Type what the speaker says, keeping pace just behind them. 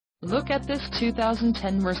Look at this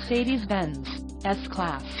 2010 Mercedes-Benz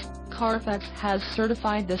S-Class. Carfax has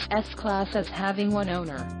certified this S-Class as having one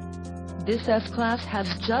owner. This S-Class has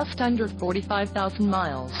just under 45,000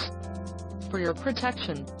 miles. For your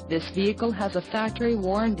protection, this vehicle has a factory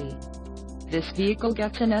warranty. This vehicle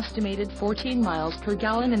gets an estimated 14 miles per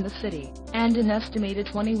gallon in the city, and an estimated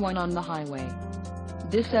 21 on the highway.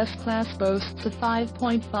 This S-Class boasts a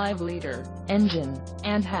 5.5-liter engine,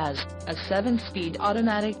 and has a 7-speed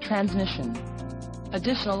automatic transmission.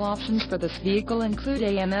 Additional options for this vehicle include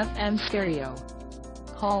AM/FM stereo.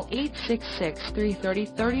 Call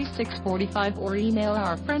 866-330-3645 or email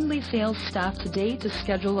our friendly sales staff today to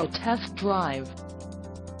schedule a test drive.